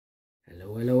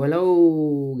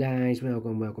Hello guys,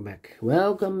 welcome back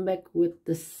with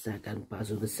the second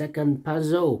puzzle.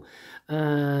 In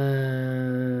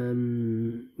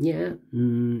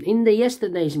the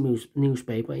yesterday's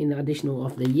newspaper, in the additional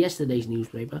of the yesterday's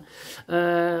newspaper,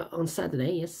 on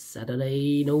Saturday,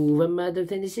 November the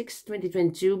 26th,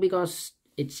 2022, because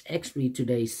it's actually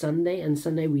today's Sunday, and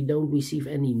Sunday we don't receive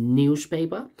any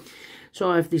newspaper. So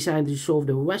I've decided to solve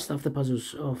the rest of the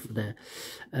puzzles of the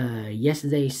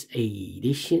yesterday's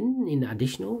edition in the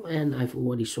additional, and I've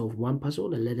already solved one puzzle,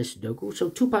 the letter Sudoku. So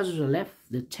two puzzles are left: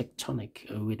 the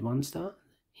tectonic with 1 star,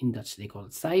 in Dutch they call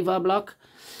it Cypher block,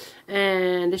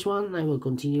 and this one I will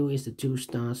continue is the 2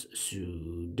 stars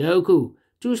Sudoku.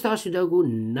 2 stars Sudoku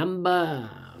number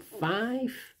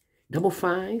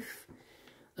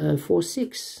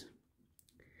 55546.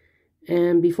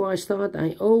 And before I start,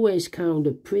 I always count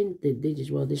the printed digits.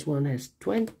 Well, this one has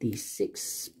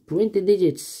 26 printed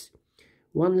digits,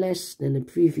 one less than the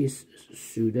previous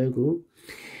Sudoku.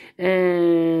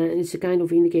 And it's a kind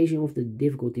of indication of the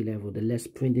difficulty level. The less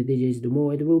printed digits, the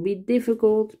more it will be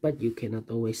difficult. But you cannot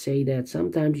always say that.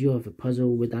 Sometimes you have a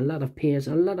puzzle with a lot of pairs,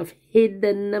 a lot of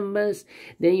hidden numbers.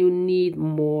 Then you need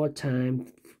more time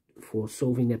for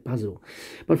solving that puzzle.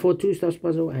 But for 2 stars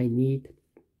puzzle, I need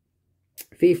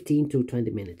 15 to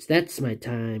 20 minutes. That's my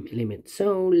time limit.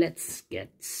 So let's get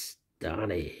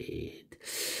started.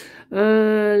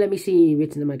 Let me see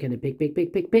which number can I pick.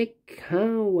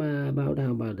 How about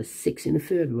the 6 in the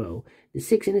third row, the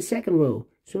 6 in the second row?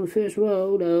 So in the first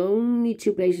row, the only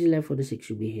 2 places left for the 6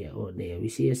 should be here or there. We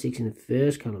see a 6 in the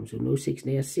first column, so no 6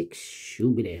 there. 6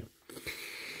 should be there.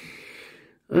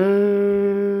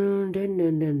 Then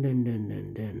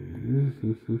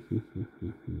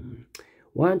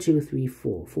 1, 2, 3,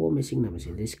 4. 4 missing numbers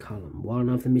in this column. One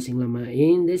of the missing number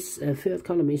in this third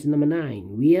column is number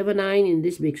 9. We have a 9 in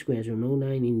this big square, so no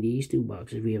 9 in these 2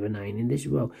 boxes. We have a 9 in this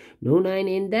row, no 9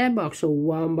 in that box, so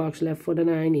 1 box left for the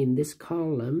 9 in this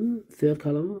column. Third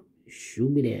column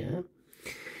should be there.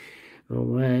 All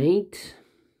right.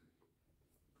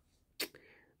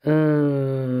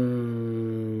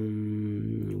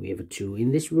 We have a 2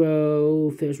 in this row,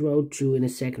 first row, 2 in the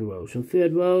second row. So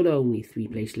third row, the only 3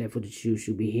 places left for the 2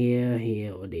 should be here,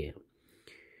 here, or there.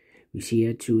 We see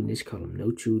a 2 in this column,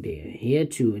 no 2 there. Here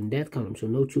 2 in that column, so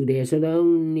no 2 there. So the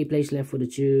only place left for the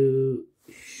 2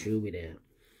 should be there.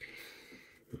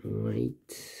 Alright.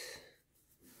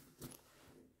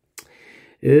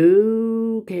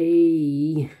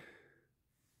 Okay.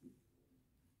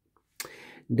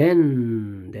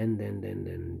 Then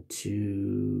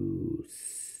 2,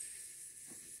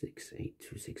 6, 8,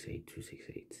 2, 6, 8, 2, 6,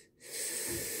 8.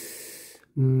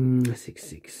 6,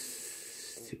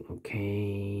 6. 2.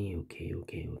 Okay.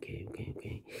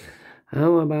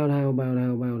 How about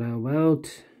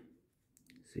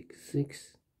 6,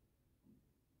 6.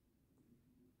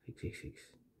 6,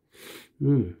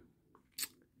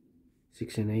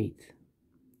 6 and 8.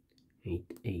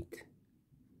 8.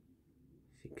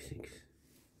 6, 6.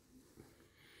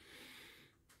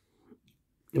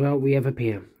 Well, we have a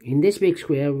pair. In this big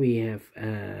square, we have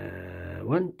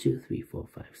 1, 2, 3, 4,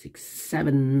 5, 6,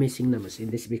 7 missing numbers in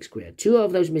this big square. 2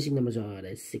 of those missing numbers are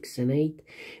the 6 and 8.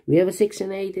 We have a 6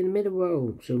 and 8 in the middle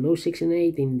row, so no 6 and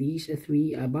 8 in these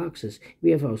 3 boxes.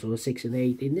 We have also a 6 and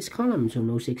 8 in this column, so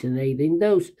no 6 and 8 in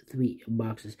those 3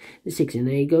 boxes. The 6 and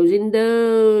 8 goes in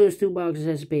those 2 boxes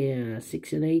as a pair.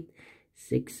 6 and 8,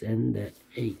 6 and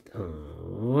 8.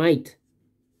 All right.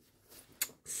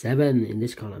 7 in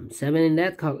this column, 7 in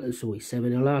that column,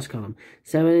 7 in the last column,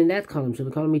 7 in that column, so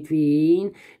the column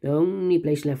between, the only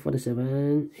place left for the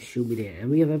 7 should be there.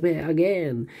 And we have a pair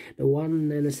again, the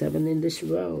 1 and the 7 in this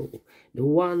row, the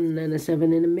 1 and the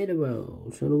 7 in the middle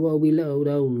row, so the row below,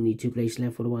 the only 2 places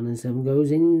left for the 1 and 7 goes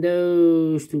in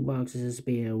those 2 boxes as a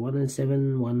pair, 1 and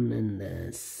 7, 1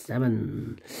 and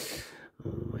 7.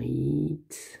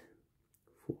 Alright,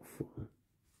 4, 4.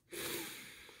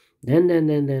 Then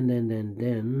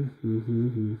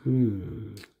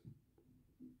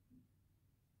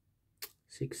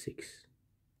 6, 6.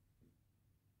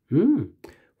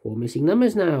 4 missing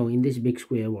numbers now in this big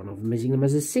square. One of the missing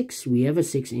numbers is 6. We have a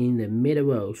 6 in the middle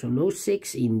row, so no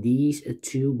 6 in these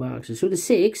 2 boxes. So the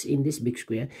 6 in this big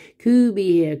square could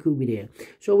be here, could be there.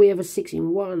 So we have a 6 in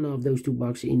one of those 2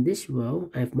 boxes in this row.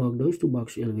 I've marked those 2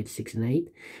 boxes with 6 and 8.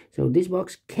 So this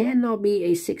box cannot be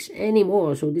a 6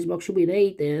 anymore. So this box should be an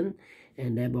 8 then,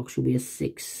 and that box should be a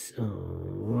 6. All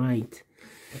right.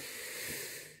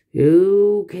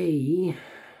 Okay.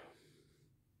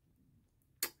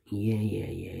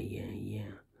 Yeah.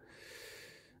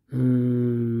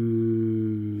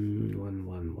 1, 1,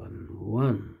 1,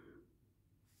 1.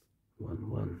 1,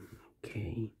 1.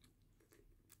 Okay.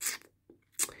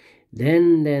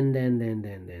 Then 1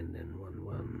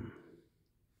 1.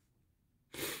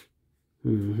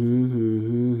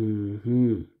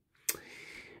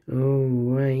 All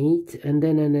right, and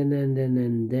then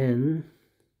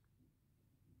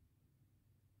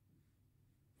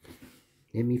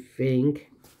let me think.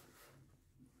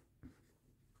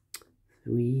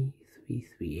 3 3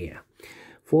 3, yeah.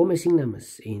 4 missing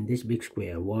numbers in this big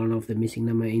square. One of the missing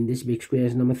number in this big square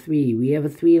is number 3. We have a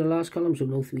 3 in the last column, so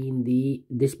no 3 in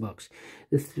this box.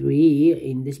 The 3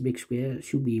 in this big square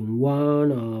should be in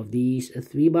one of these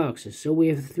 3 boxes. So we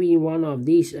have a 3 in one of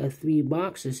these 3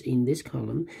 boxes in this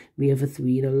column. We have a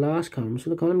 3 in the last column. So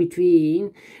the column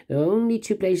between, the only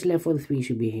 2 places left for the 3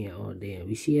 should be here or there.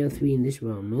 We see a 3 in this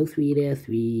row. No 3 there.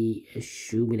 3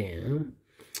 should be there.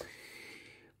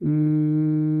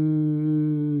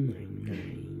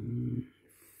 9,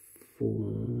 4,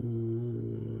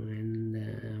 and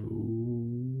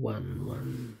 1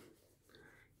 1.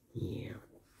 Yeah.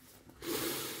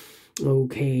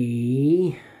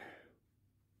 Okay.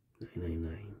 9 9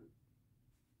 9.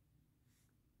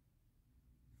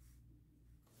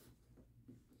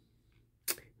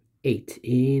 8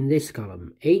 in this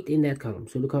column, 8 in that column.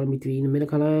 So the column between the middle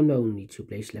column, the only 2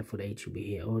 places left for the 8 should be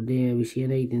here or there. We see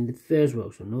an 8 in the first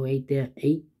row, so no 8 there.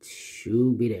 8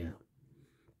 should be there.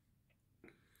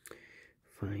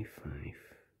 5 5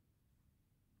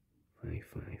 5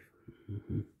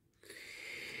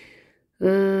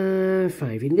 5.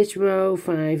 5 in this row,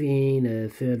 5 in the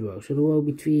third row. So the row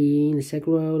between the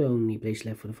second row, the only place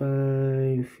left for the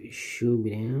 5 should be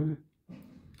there.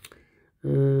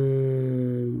 1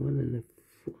 and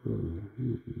 4. 1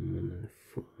 and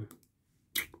 4.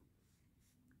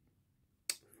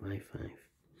 5 5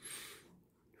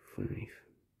 5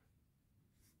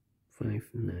 5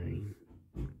 9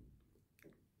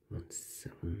 1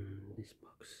 7. This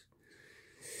box.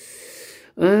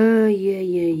 Yeah.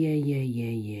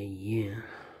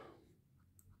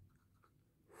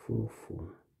 4 4.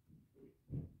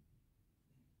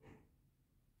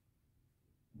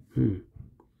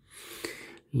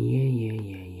 Yeah. 3.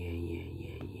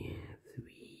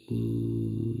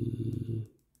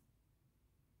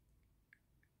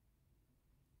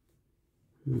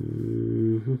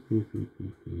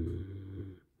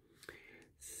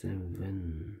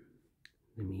 7.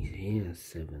 Let me hear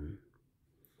 7.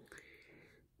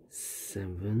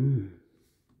 7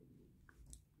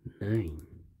 9.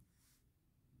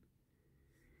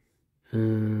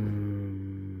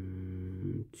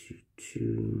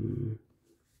 2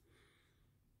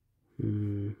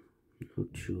 no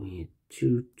 2 here.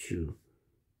 2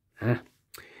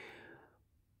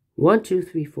 1 2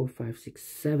 3 4 5 6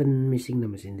 7 missing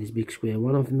numbers in this big square.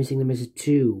 One of the missing numbers is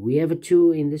 2. We have a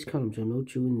 2 in this column, so no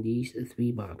 2 in these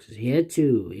 3 boxes. Here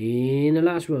 2 in the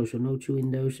last row, so no 2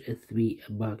 in those 3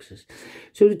 boxes.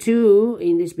 So the 2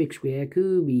 in this big square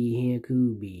could be here,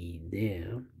 could be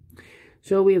there.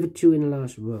 So we have a 2 in the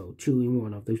last row, 2 in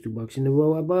one of those 2 boxes in the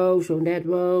row above. So in that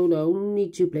row, the only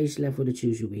 2 places left for the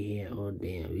 2 should be here or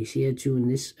there. We see a 2 in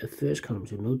this first column,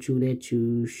 so no 2 there,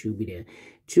 2 should be there.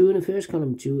 2 in the first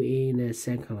column, 2 in the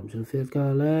second column. So the third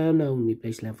column, the only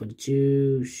place left for the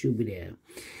 2 should be there.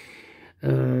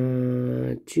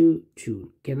 2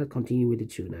 2. Cannot continue with the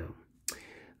 2 now.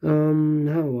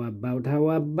 How about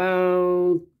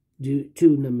the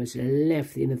 2 numbers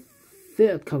left in the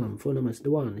third column? 4 numbers,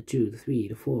 the 1, the 2, the 3,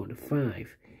 the 4, the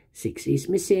 5. 6 is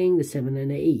missing, the 7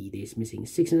 and the 8 is missing.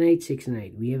 6 and 8, 6 and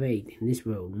 8. We have 8 in this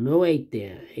row. No 8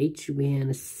 there. 8 should be here,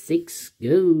 and 6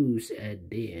 goes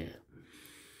there.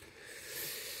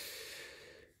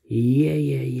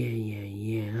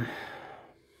 Yeah.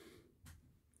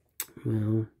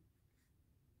 Well,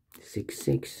 6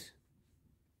 6.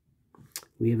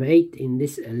 We have 8 in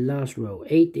this last row.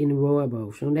 8 in the row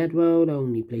above. So in that row, the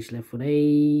only place left for the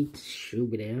 8 should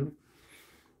be there.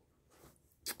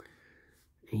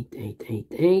 8 8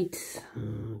 8 8.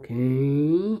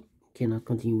 Okay. Cannot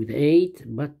continue with the 8,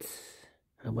 but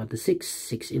how about the 6?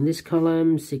 6 in this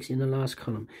column, 6 in the last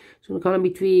column. So the column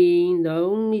between, the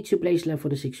only 2 places left for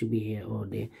the 6 should be here or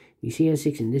there. You see a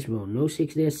 6 in this row. No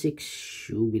 6 there, 6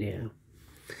 should be there.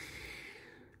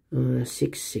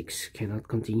 6 6. Cannot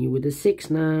continue with the 6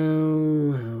 now.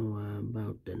 How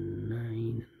about the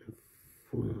 9 and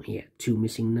 4? Yeah, 2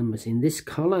 missing numbers in this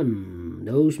column.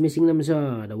 Those missing numbers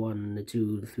are the 1, the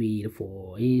 2, the 3, the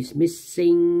 4 is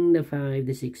missing. The 5,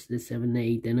 the 6, the 7, the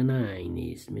 8, and the 9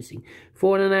 is missing.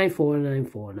 4 and 9, 4 and 9,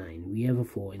 4 and 9. We have a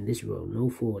 4 in this row. No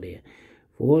 4 there.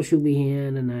 4 should be here,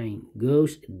 and the 9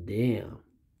 goes there.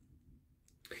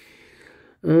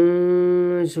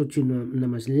 So two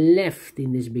numbers left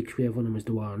in this big square for numbers.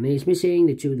 The 1 is missing,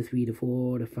 the 2, the 3, the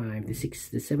 4, the 5, the 6,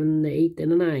 the 7, the 8,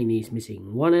 and the 9 is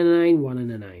missing. 1 and a 9, 1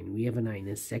 and a 9. We have a 9 in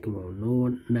the second row.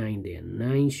 No 9 there.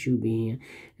 9 should be here.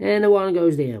 And the 1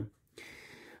 goes there.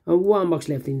 And 1 box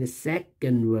left in the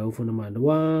second row for number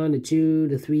 1, the 2,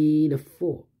 the 3, the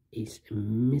 4 is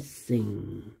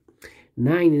missing.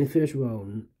 9 in the first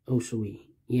row. Oh, sorry.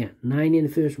 Yeah, 9 in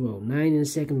the first row, 9 in the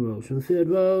second row. So the third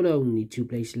row, the only 2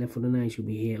 places left for the 9 should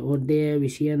be here or there. We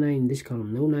see a 9 in this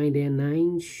column. No 9 there,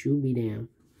 9 should be there.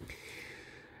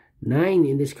 9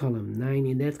 in this column, 9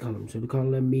 in that column. So the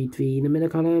column between the middle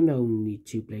column, the only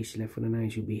 2 places left for the 9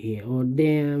 should be here or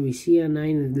there. We see a 9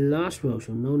 in the last row.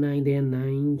 So no 9 there,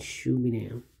 9 should be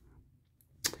there.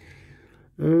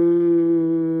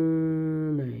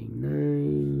 9,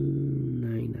 9,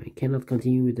 9. Cannot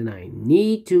continue with the 9.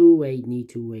 Need to wait.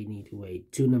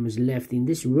 2 numbers left in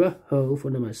this row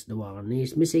for numbers. The 1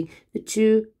 is missing. The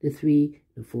 2, the 3,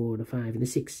 the 4, the 5, and the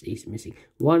 6 is missing.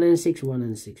 1 and 6, 1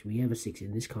 and 6. We have a 6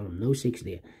 in this column. No 6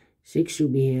 there. 6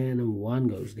 should be here and a 1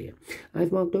 goes there.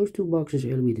 I've marked those 2 boxes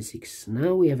earlier with the 6.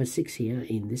 Now we have a 6 here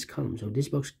in this column. So this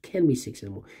box can be 6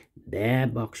 and more.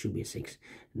 That box should be a 6.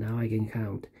 Now I can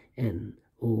count and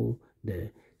all the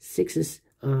 6s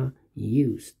are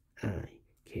used. I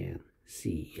can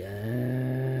see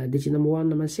digit number 1,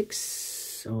 number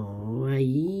 6.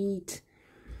 Alright.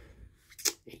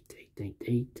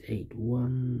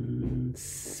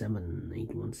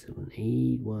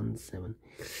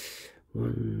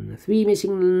 817. 3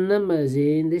 missing numbers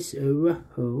in this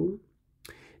row.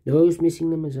 Those missing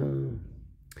numbers are: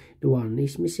 the 1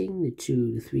 is missing, the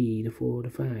 2, the 3, the 4, the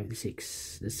 5, the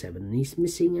 6, the 7 is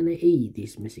missing, and the 8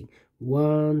 is missing.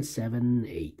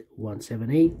 178,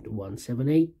 178,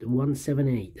 178,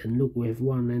 178. And look, we have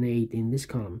 1 and 8 in this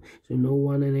column. So no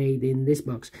 1 and 8 in this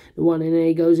box. The 1 and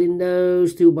 8 goes in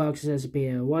those 2 boxes as a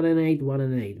pair. 1 and 8, 1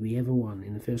 and 8. We have a 1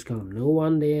 in the first column. No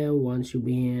 1 there. 1 should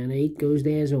be here, and 8 goes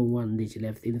there. So 1 digit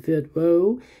left in the third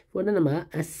row for the number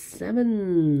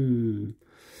 7.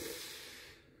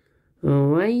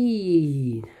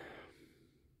 Alright.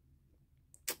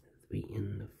 3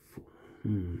 and 4.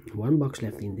 1 box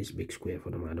left in this big square for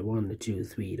the number. The 1, the 2, the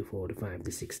 3, the 4, the 5,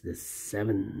 the 6, the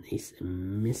 7 is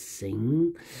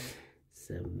missing.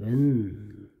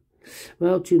 7.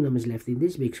 Well, 2 numbers left in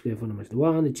this big square for numbers. The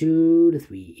 1, the 2, the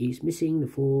 3 is missing. The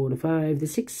 4, the 5, the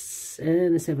 6,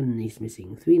 and the 7 is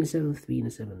missing. 3 and a 7, 3 and a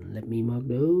 7. Let me mark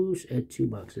those 2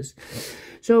 boxes.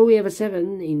 So we have a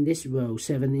 7 in this row.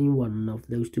 7 in one of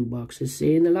those 2 boxes.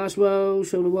 In the last row,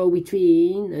 so the row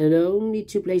between, and only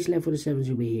 2 places left for the 7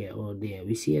 should be here or there.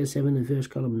 We see a 7 in the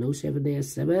first column. No 7 there.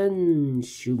 7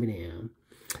 should be there.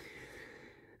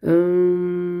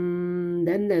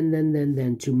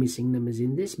 Then 2 missing numbers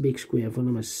in this big square for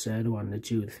numbers. The 1, the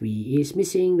 2, the 3 is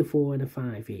missing. The 4 and the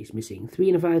 5 is missing. 3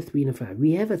 and a 5, 3 and a 5.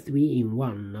 We have a 3 in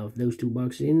one of those 2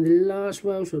 boxes in the last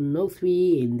row, so no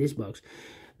 3 in this box.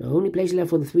 The only place left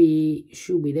for the 3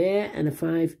 should be there, and the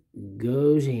 5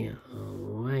 goes here.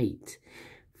 Alright.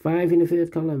 5 in the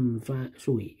third column, 5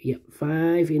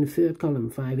 in the third column,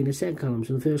 5 in the second column.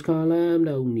 So the first column,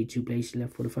 the only 2 places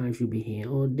left for the 5 should be here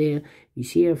or there. You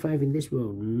see a 5 in this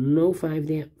row, no 5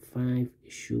 there, 5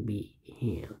 should be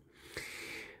here.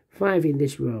 5 in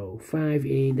this row, 5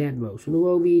 in that row. So the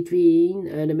row between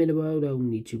the middle row, the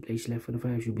only 2 places left for the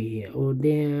 5 should be here or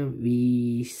there.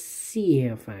 We see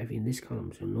here 5 in this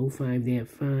column, so no 5 there,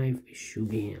 5 should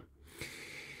be here.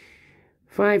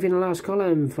 5 in the last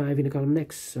column, 5 in the column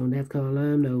next. So in that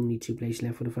column, the only 2 places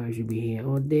left for the 5 should be here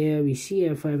or there. We see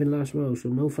a 5 in the last row, so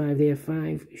no 5 there,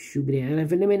 5 should be there. And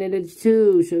I've eliminated the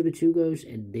 2, so the 2 goes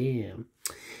there.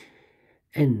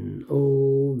 And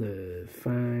all the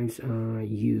 5s are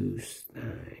used.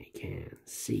 I can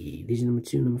see. This is number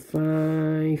 2, number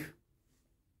 5.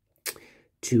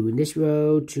 2 in this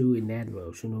row, 2 in that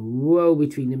row. So the row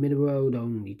between the middle row, the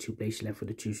only 2 places left for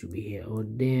the 2 should be here or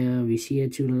there. We see a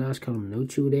 2 in the last column. No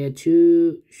 2 there,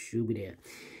 2 should be there.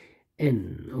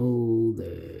 And all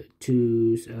the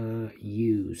 2s are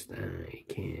used. I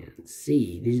can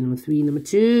see. This is number 3, number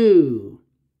 2.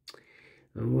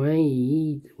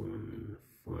 Alright.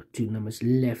 2 numbers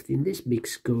left in this big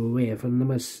square for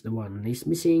numbers. The 1 is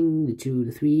missing, the 2,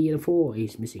 the 3, and the 4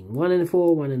 is missing. 1 and the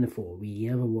 4, 1 and the 4. We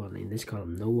have a 1 in this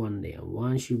column, no 1 there.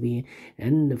 1 should be here,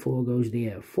 and the 4 goes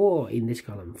there. 4 in this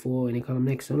column, 4 in the column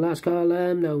next. So last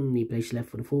column, the only place left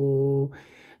for the 4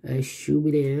 should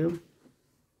be there.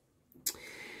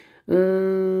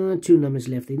 Two numbers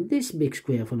left in this big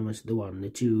square for numbers. The 1, the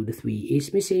 2, the 3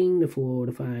 is missing. The 4,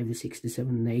 the 5, the 6, the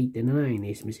 7, the 8, and the 9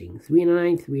 is missing. 3 and a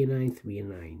 9, 3 and 9, 3 and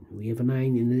 9. We have a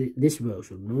 9 in this row,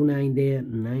 so no 9 there.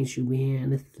 9 should be here,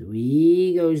 and the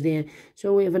 3 goes there.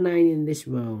 So we have a 9 in this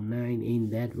row, 9 in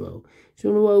that row. So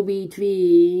the row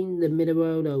between the middle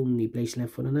row, the only place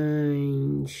left for the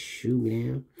 9 should be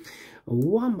there.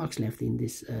 One box left in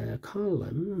this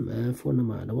column for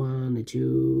number the 1, the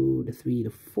 2, the 3, the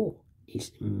 4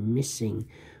 is missing.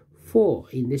 4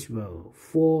 in this row,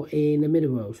 4 in the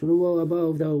middle row. So the row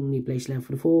above, the only place left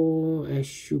for the 4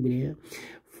 should be there.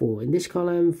 4 in this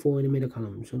column, 4 in the middle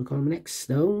column. So the column next,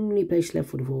 the only place left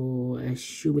for the 4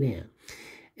 should be there.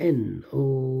 And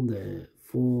all the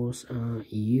 4s are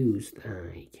used.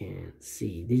 I can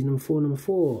see this is number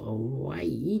 4.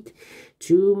 Alright,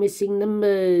 2 missing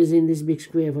numbers in this big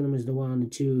square for numbers. The 1, the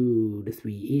 2, the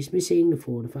 3 is missing. The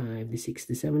 4, the 5, the 6,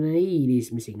 the 7, and 8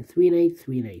 is missing. 3 and 8,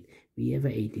 3 and 8. We have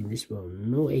an 8 in this row.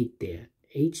 No 8 there.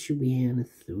 8 should be here, and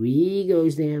 3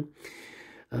 goes there.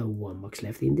 One box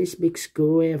left in this big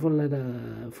square for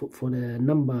the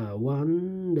number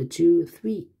 1, the 2,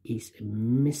 3 is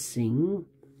missing.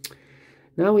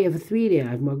 Now we have a 3 there.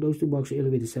 I've marked those two boxes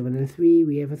earlier with a 7 and a 3.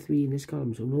 We have a 3 in this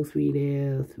column, so no 3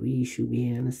 there. 3 should be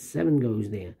here, and a 7 goes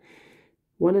there.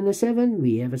 1 and a 7,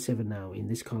 we have a 7 now in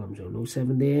this column, so no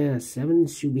 7 there. 7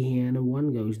 should be here, and a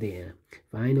 1 goes there.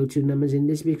 Final 2 numbers in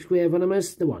this big square for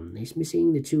numbers. The 1 is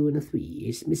missing, the 2 and the 3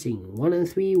 is missing. 1 and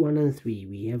 3, 1 and 3.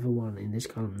 We have a 1 in this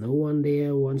column. No 1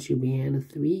 there. 1 should be here, and a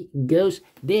 3 goes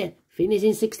there. Finish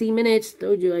in 16 minutes.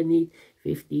 Told you I need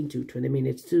 15 to 20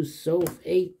 minutes to solve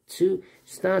a 2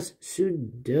 stars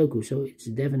Sudoku. So it's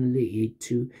definitely a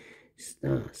 2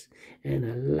 stars. And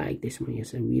I like this one.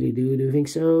 Yes, I really do think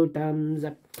so. Thumbs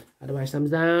up. Otherwise, thumbs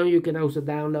down. You can also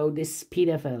download this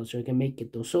PDF file so you can make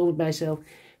it or solve it by yourself.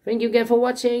 Thank you again for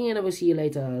watching, and I will see you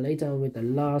later with the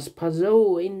last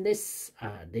puzzle in this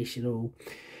additional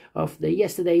of the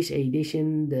yesterday's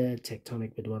edition, the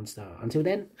tectonic with 1 star. Until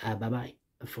then, bye bye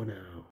for now.